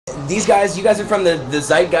these guys, you guys are from the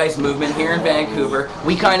Zeitgeist movement here in Vancouver.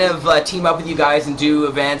 We kind of team up with you guys and do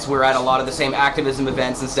events. We're at a lot of the same activism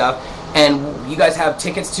events and stuff. And you guys have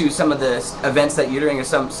tickets to some of the events that you're doing, or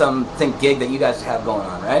something gig that you guys have going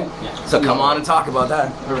on, right? Yeah. So come on and talk about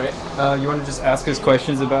that. All right. You want to just ask us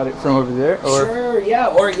questions about it from over there? Or? Sure.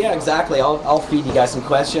 Yeah. Exactly. I'll feed you guys some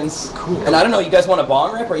questions. Cool. And I don't know. You guys want a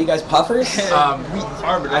bong rip? Are you guys puffers? We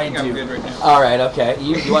are, but I think I'm good right now. All right. Okay.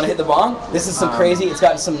 You want to hit the bong? This is some crazy. It's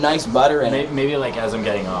got some nice butter in it. Maybe like as I'm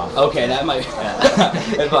getting off. Okay, that might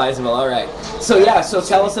be advisable. All right. So yeah. So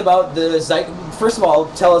tell us about the First of all,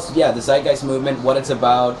 tell us the Zeitgeist movement, what it's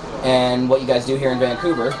about, and what you guys do here in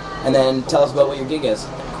Vancouver, and then tell us about what your gig is.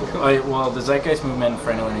 Well, the Zeitgeist movement, for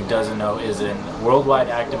anyone who doesn't know, is a worldwide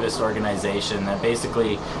activist organization that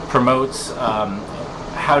basically promotes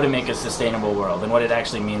how to make a sustainable world and what it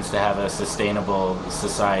actually means to have a sustainable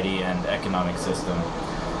society and economic system.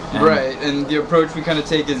 Right, and the approach we kind of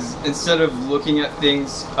take is, instead of looking at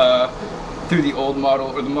things through the old model,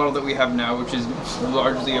 or the model that we have now, which is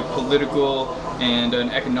largely a political and an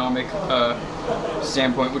economic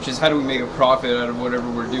standpoint, which is how do we make a profit out of whatever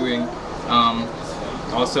we're doing.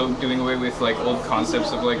 Also doing away with like old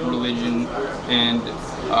concepts of like religion, and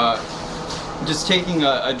just taking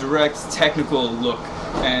a direct technical look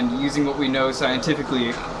and using what we know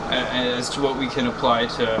scientifically as to what we can apply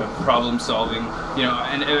to problem solving,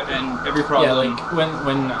 and every problem. Yeah, like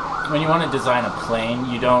when you want to design a plane,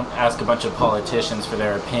 you don't ask a bunch of politicians for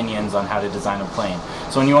their opinions on how to design a plane.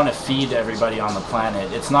 So when you want to feed everybody on the planet,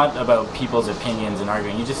 it's not about people's opinions and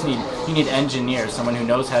arguing. You need engineers, someone who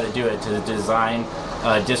knows how to do it, to design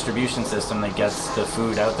a distribution system that gets the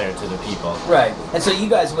food out there to the people. Right. And so you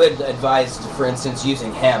guys would advise, for instance,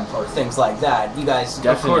 using hemp or things like that. You guys,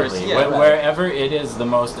 definitely, of course, wherever it is the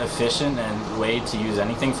most efficient and way to use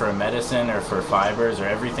anything for a medicine or for fibers or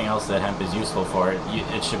everything else that hemp is useful for,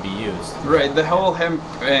 it should be used. Right. The whole hemp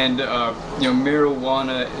and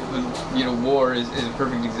marijuana war is a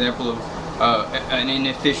perfect example of an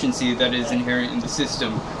inefficiency that is inherent in the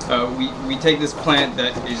system. We take this plant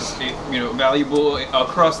that is valuable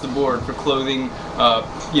across the board for clothing,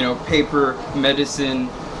 paper, medicine.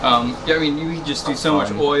 You can just do so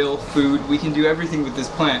much oil, food. We can do everything with this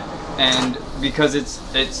plant, and because it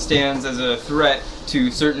stands as a threat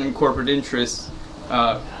to certain corporate interests,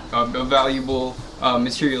 a valuable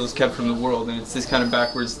material is kept from the world, and it's this kind of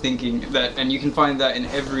backwards thinking and you can find that in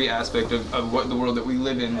every aspect of what the world that we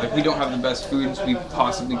live in. Like, we don't have the best foods we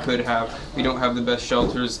possibly could have. We don't have the best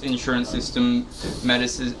shelters, insurance system,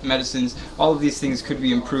 medicines. All of these things could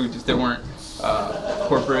be improved if there weren't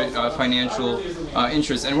corporate financial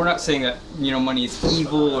interests. And we're not saying that money is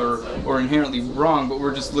evil or inherently wrong, but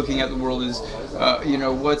we're just looking at the world as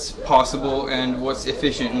what's possible and what's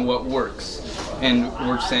efficient and what works. And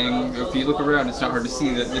we're saying, if you look around, it's not hard to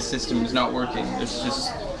see that this system is not working. It's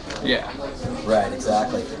just, Right,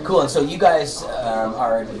 exactly. Cool, and so you guys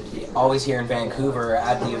are always here in Vancouver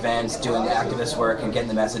at the events, doing the activist work and getting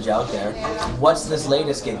the message out there. What's this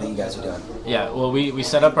latest gig that you guys are doing? Yeah, well, we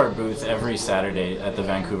set up our booth every Saturday at the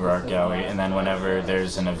Vancouver Art Gallery, and then whenever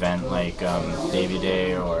there's an event like Davy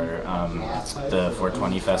Day or the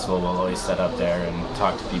 420 Festival, we'll always set up there and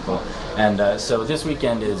talk to people. And so this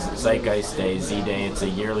weekend is Zeitgeist Day, Z-Day. It's a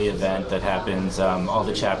yearly event that happens. All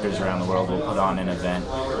the chapters around the world will put on an event.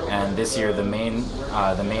 And this year, the main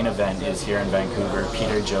event is here in Vancouver.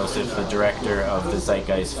 Peter Joseph, the director of the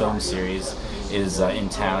Zeitgeist film series, is in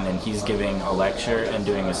town, and he's giving a lecture and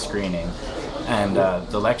doing a screening. And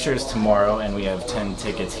the lecture is tomorrow, and we have 10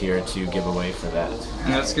 tickets here to give away for that.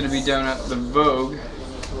 And that's going to be down at the Vogue.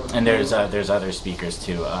 And there's other speakers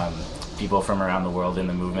too, people from around the world in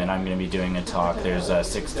the movement. I'm going to be doing a talk. There's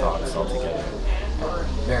 6 talks altogether.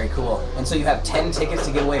 Very cool. And so you have 10 tickets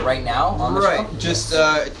to give away right now on the show? Right. Just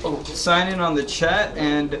sign in on the chat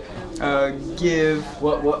and give...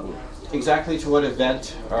 What exactly to what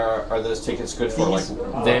event are those tickets good for?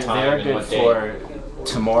 They are good for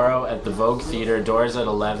tomorrow at the Vogue Theater. Doors at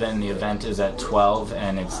 11. The event is at 12,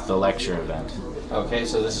 and it's the lecture event. Okay,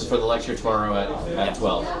 so this is for the lecture tomorrow at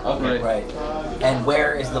 12. Okay. Right. And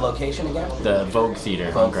where is the location again? The Vogue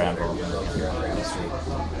Theater on Granville. Here on Granville Street.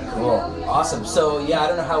 Cool. Awesome. So, I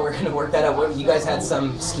don't know how we're going to work that out. You guys had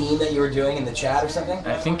some scheme that you were doing in the chat or something?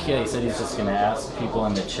 I think he said he's just going to ask people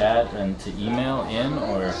in the chat and to email in,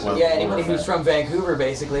 or what? Yeah, anybody who's from Vancouver,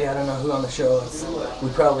 basically. I don't know who on the show is. We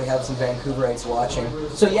probably have some Vancouverites watching.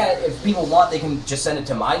 So, if people want, they can just send it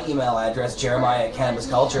to my email address, Jeremiah@Cannabis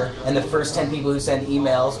Culture, and the first 10 people who send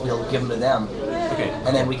emails, we'll give them to them. Okay.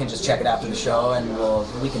 And then we can just check it after the show, and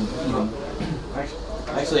we can even...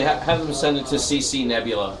 Actually, have them send it to CC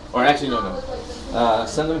Nebula. Or actually, no.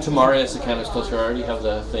 Send them to Marius at Cannabis Culture. I already have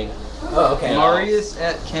the thing. Oh, okay. Marius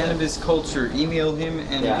at Cannabis Culture. Email him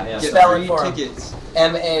and get Spell it free for him. tickets.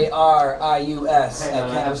 Marius at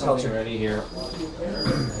Cannabis Culture. Ready here.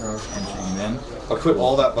 Entering then. I'll put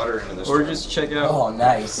all that butter into this. Or just check out Oh,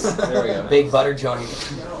 nice. There we go. Big butter joint.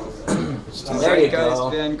 There you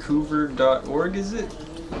go. ZeitgeistVancouver.org, is it?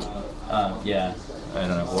 Yeah. I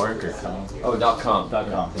don't know, org or com. Oh, .com.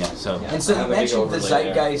 .com. Yeah. So. And so you Have a big mentioned the overlay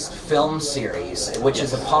there. Zeitgeist film series, which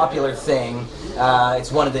is a popular thing. It's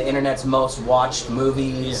one of the internet's most watched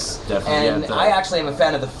movies. Yeah, definitely, And yeah, I actually am a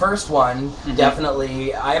fan of the first one.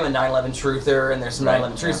 Definitely. I am a 9/11 truther, and there's some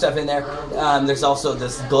 9/11 truth stuff in there. There's also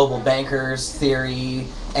this global bankers theory.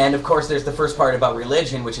 And of course, there's the first part about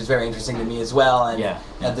religion, which is very interesting to me as well. And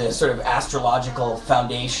the sort of astrological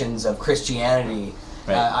foundations of Christianity.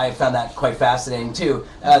 Right. I found that quite fascinating too.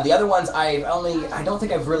 The other ones, I don't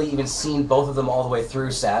think I've really even seen both of them all the way through,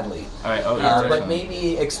 sadly. All right. Oh, yeah. But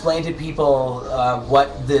maybe explain to people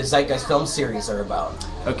what the Zeitgeist film series are about.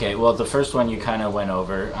 Okay. Well, the first one you kind of went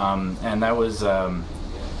over, and that was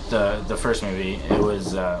the first movie. It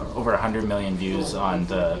was over 100 million views on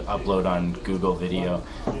the upload on Google Video,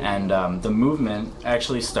 and the movement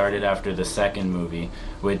actually started after the second movie,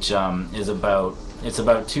 which is about. It's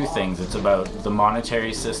about two things. It's about the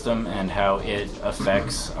monetary system and how it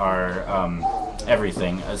affects our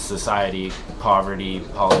everything, as society, poverty,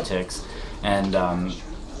 politics, and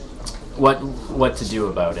what to do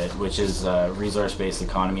about it, which is resource-based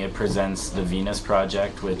economy. It presents the Venus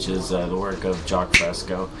Project, which is the work of Jacques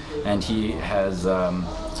Fresco, and he has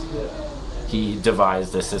he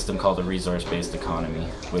devised a system called the resource-based economy,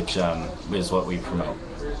 which is what we promote.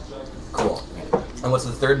 Cool. And what's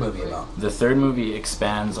the third movie about? The third movie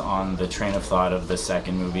expands on the train of thought of the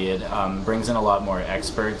second movie. It brings in a lot more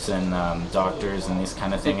experts and doctors and this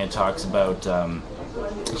kind of thing. It talks about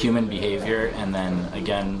human behavior, and then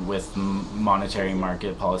again with monetary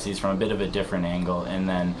market policies from a bit of a different angle, and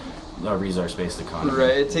then a resource-based economy.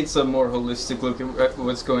 Right, it takes a more holistic look at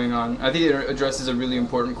what's going on. I think it addresses a really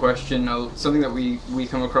important question. Something that we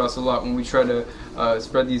come across a lot when we try to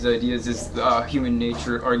spread these ideas is the human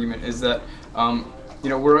nature argument, is that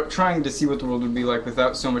we're trying to see what the world would be like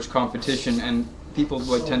without so much competition, and people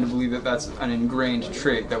tend to believe that that's an ingrained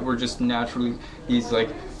trait, that we're just naturally these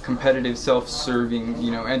competitive, self-serving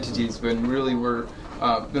entities, when really we're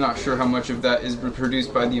not sure how much of that is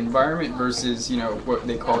produced by the environment versus what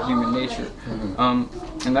they call human nature.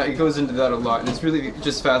 And that it goes into that a lot, and it's really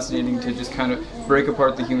just fascinating to just kind of break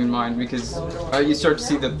apart the human mind, because you start to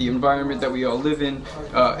see that the environment that we all live in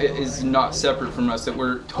is not separate from us, that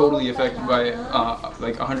we're totally affected by it 100%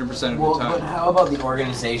 of the time. But how about the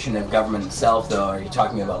organization of government itself, though? Are you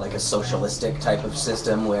talking about a socialistic type of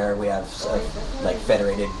system where we have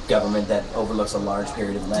federated government that overlooks a large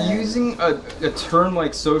period of land? Using a term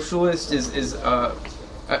like socialist is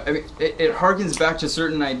it harkens back to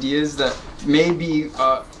certain ideas that maybe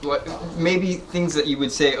things that you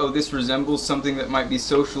would say, oh, this resembles something that might be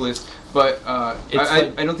socialist, but I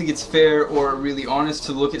don't think it's fair or really honest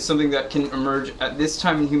to look at something that can emerge at this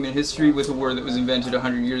time in human history with a word that was invented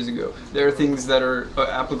 100 years ago. There are things that are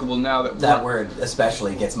applicable now that word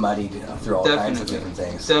especially gets muddied through all kinds of different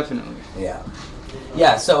things. Definitely. Yeah.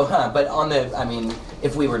 Yeah, so, but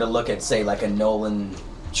if we were to look at, say, a Nolan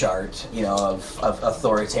chart, of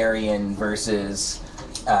authoritarian versus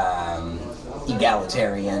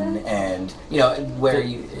egalitarian, and, where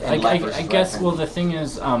you... I guess, well, the thing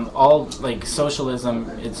is, all,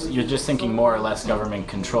 socialism, you're just thinking more or less government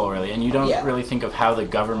control, really, and you don't really think of how the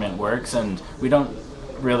government works, and we don't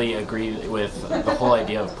really agree with the whole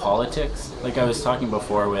idea of politics. Like I was talking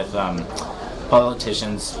before with...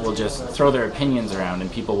 politicians will just throw their opinions around, and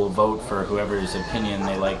people will vote for whoever's opinion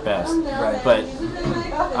they like best. Right. But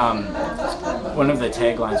one of the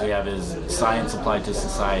taglines we have is science applied to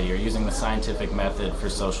society, or using the scientific method for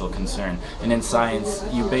social concern. And in science,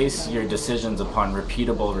 you base your decisions upon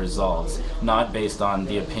repeatable results, not based on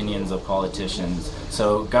the opinions of politicians.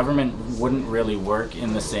 So government wouldn't really work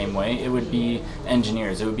in the same way. It would be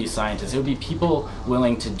engineers, it would be scientists, it would be people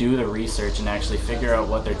willing to do the research and actually figure out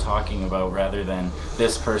what they're talking about, rather than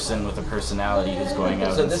this person with a personality who's going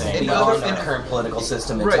out and saying... So this is beyond our current political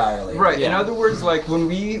system entirely. Right. Yeah. In other words, when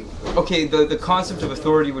we... Okay, the concept of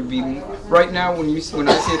authority would be... Right now, when I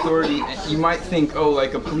say authority, you might think,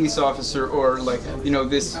 a police officer, or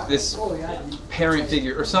this parent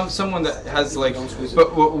figure, or someone that has but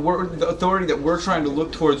the authority that we're trying to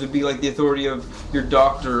look towards would be the authority of your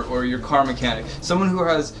doctor or your car mechanic. Someone who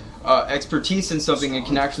has expertise in something and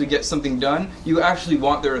can actually get something done. You actually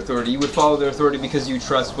want their authority. You would follow their authority because you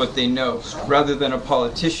trust what they know, rather than a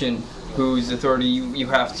politician whose authority you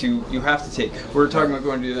have to take. We're talking about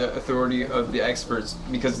going to the authority of the experts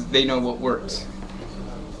because they know what works.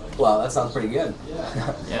 Well, that sounds pretty good.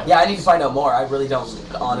 Yeah. Yeah, I need to find out more. I really don't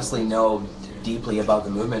honestly know deeply about the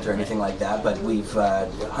movement or anything like that, but we've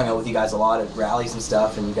hung out with you guys a lot at rallies and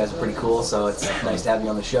stuff, and you guys are pretty cool, so it's nice to have you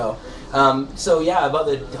on the show. So yeah, about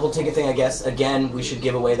the whole ticket thing, I guess, again, we should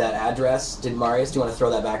give away that address. Did Marius, do you want to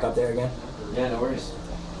throw that back up there again? Yeah, no worries.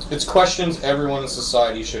 It's questions everyone in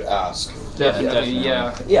society should ask. Definitely,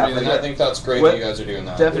 yeah. And I think that's great that you guys are doing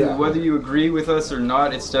that. Definitely, whether you agree with us or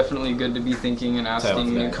not, it's definitely good to be thinking and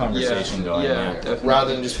asking. that conversation going. Yeah, definitely.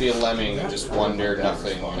 Rather than just be a lemming and just wonder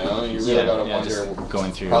nothing, you know? You really gotta wonder just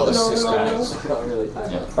going through how the all system this. is. Not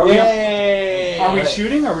really. Yay! Are we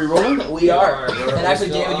shooting? Are we rolling? We are. And actually,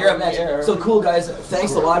 David, you're up next. So cool, guys.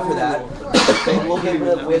 Thanks a lot for that. We'll give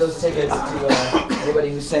away those tickets to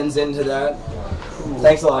anybody who sends into that.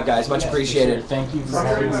 Thanks a lot, guys. Much appreciated. Thank you for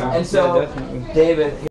having me. And so, David.